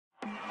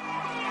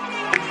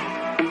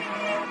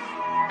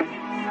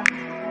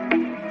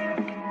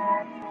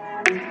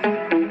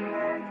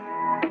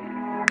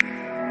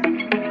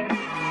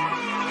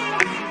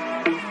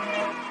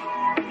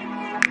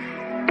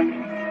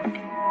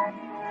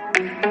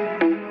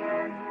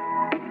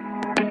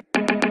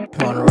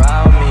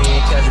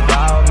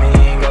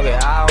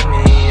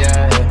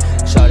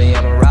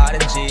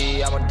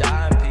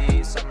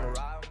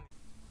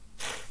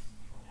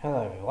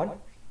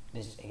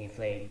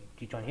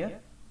John here,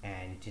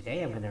 and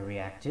today I'm gonna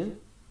react to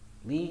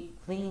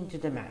Clean to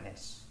the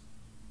Madness.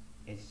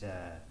 It's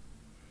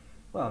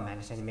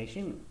madness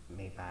animation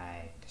made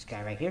by this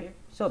guy right here.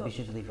 So be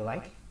sure to leave a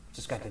like,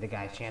 subscribe to the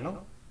guy's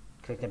channel,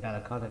 click the bell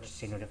icon to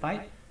stay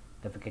notified.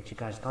 Don't forget you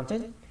guys'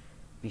 content.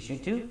 Be sure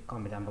to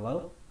comment down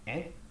below,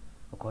 and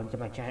according to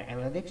my channel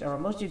analytics,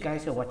 most of you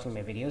guys who are watching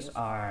my videos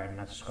are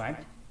not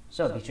subscribed.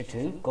 So be sure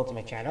to go to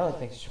my channel and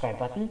click the subscribe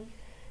button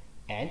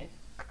and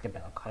click the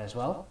bell icon as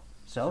well.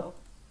 So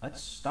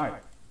let's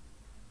start.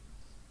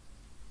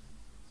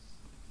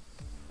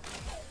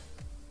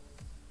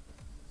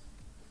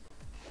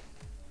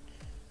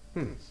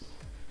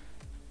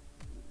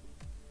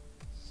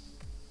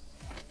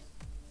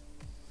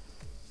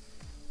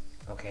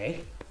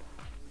 Okay.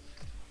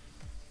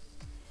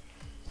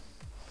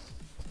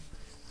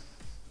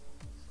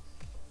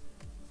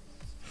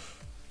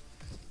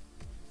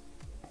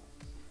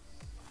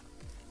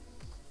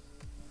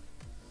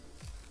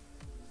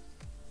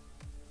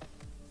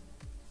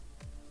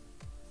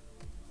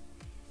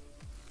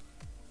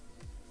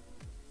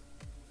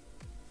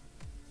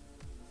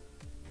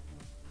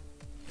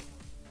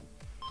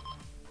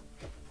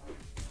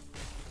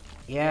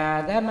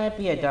 Yeah, that might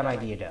be a dumb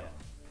idea though.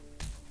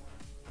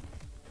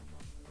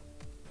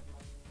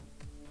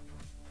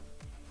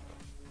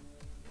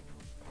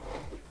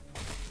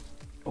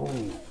 Oh.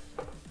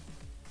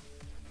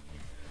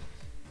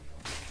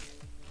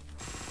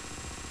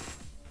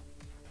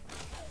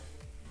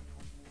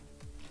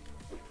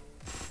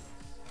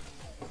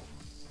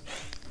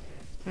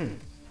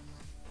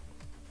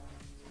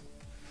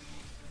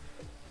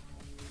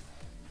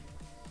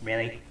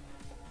 Really?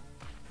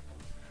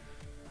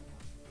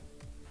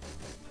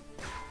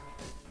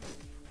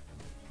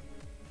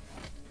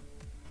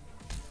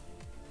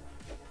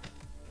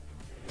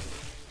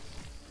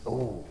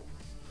 Oh.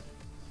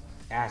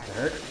 That has to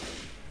hurt.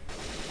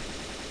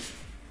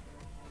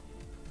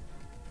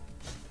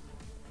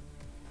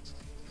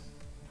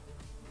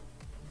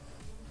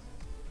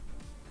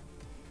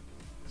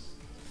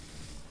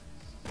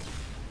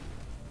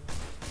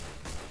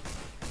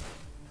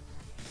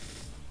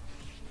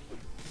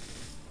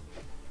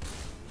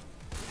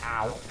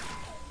 Ow.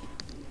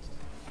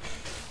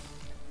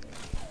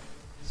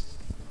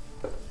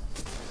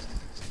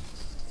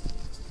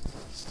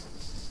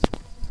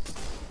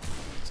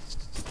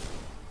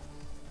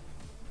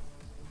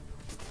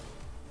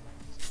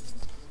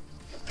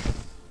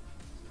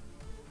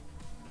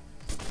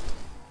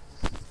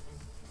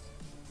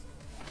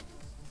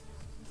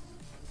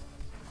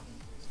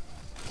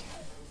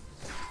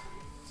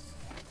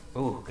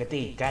 Ooh, good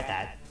thing he got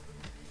that.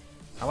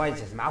 Otherwise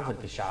his mouth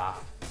would be shut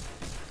off.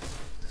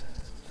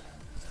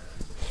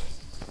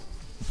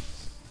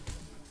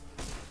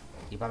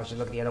 You probably should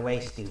look the other way,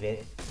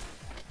 stupid.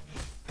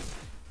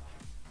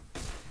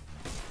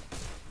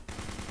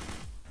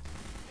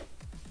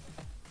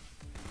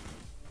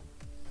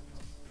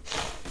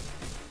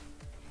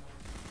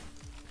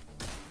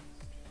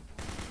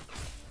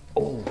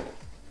 Oh,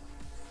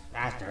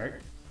 that's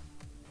hurt.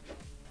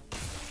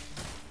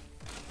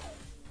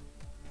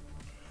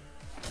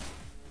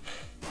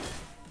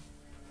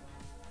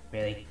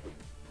 Really?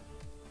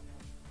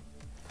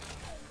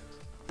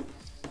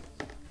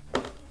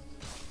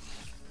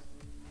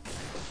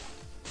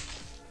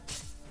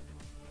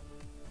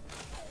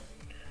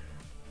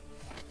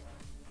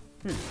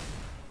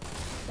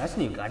 That's a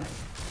new gun.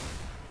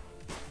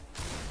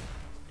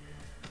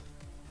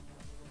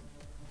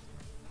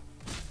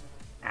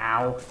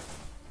 Ow.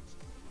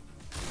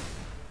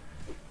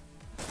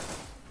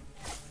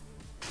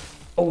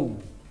 Oh.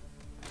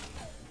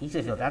 He's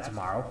gonna feel that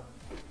tomorrow.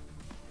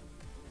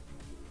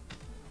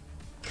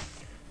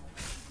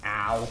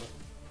 Ow.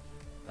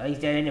 Well, he's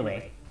dead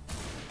anyway.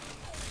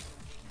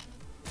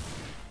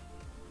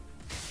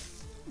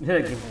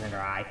 Give him another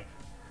eye.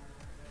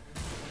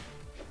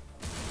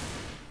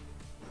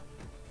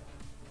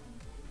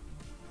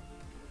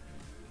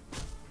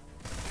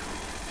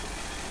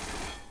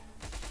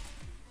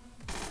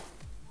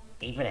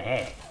 Aim for the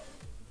head.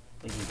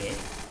 Which he did.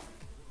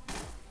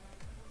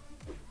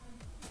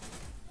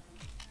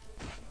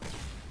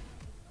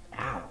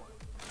 Ow.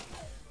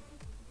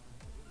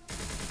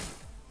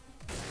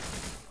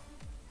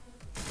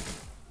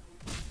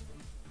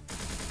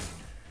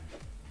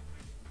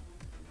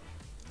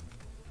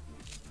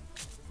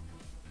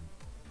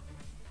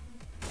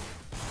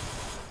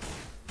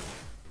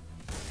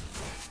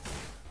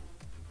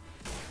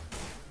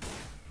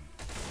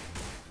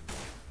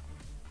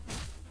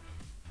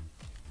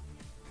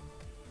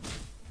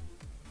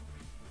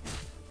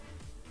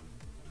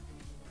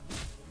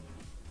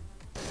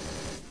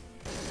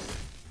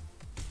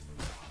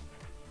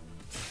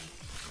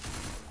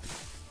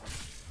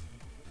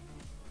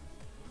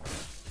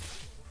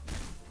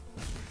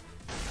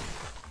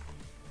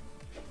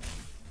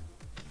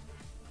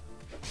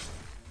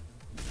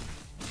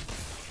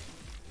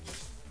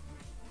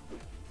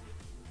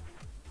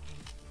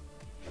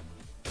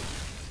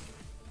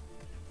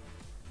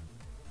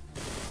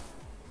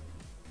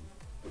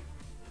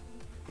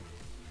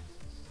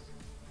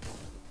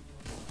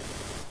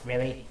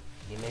 Really?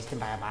 missed him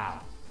by a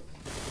mile.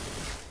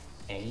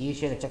 And you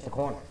should have checked the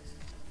corner.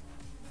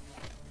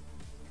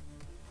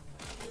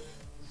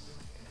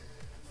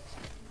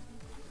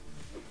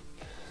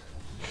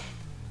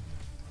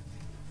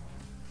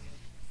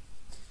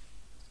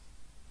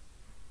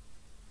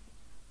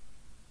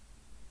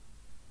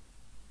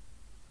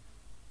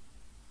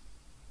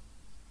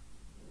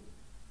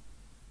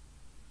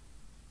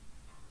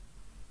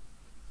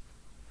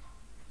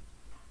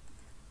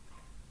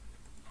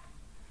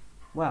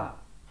 Well,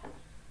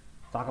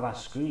 talk about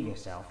screw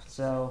yourself.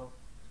 So,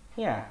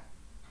 yeah,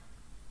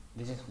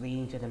 this is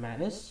Leading to the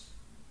Madness,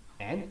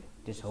 and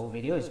this whole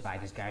video is by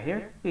this guy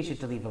here. Be sure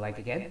to leave a like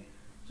again,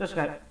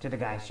 subscribe to the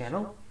guy's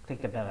channel,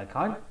 click the bell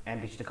icon,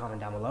 and be sure to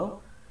comment down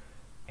below.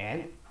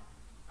 And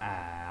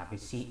I'll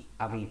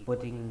be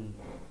putting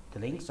the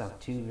links of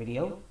two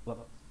video,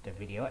 well, the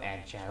video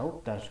and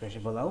channel, the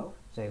description below,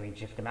 so you can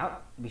check them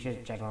out. Be sure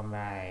to check on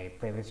my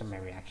playlists and my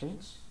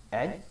reactions.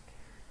 And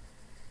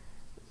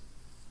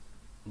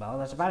well,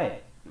 that's about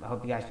it. I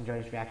hope you guys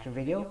enjoyed this reaction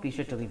video. Be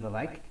sure to leave a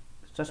like,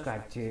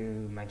 subscribe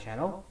to my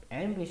channel,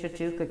 and be sure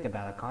to click the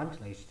bell icon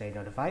so you stay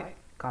notified.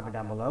 Comment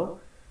down below,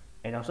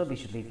 and also be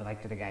sure to leave a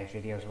like to the guy's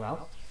video as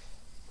well.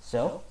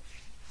 So,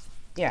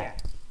 yeah,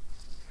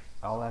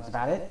 that's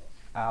about it.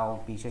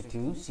 I'll be sure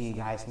to see you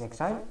guys next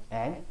time,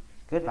 and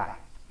goodbye.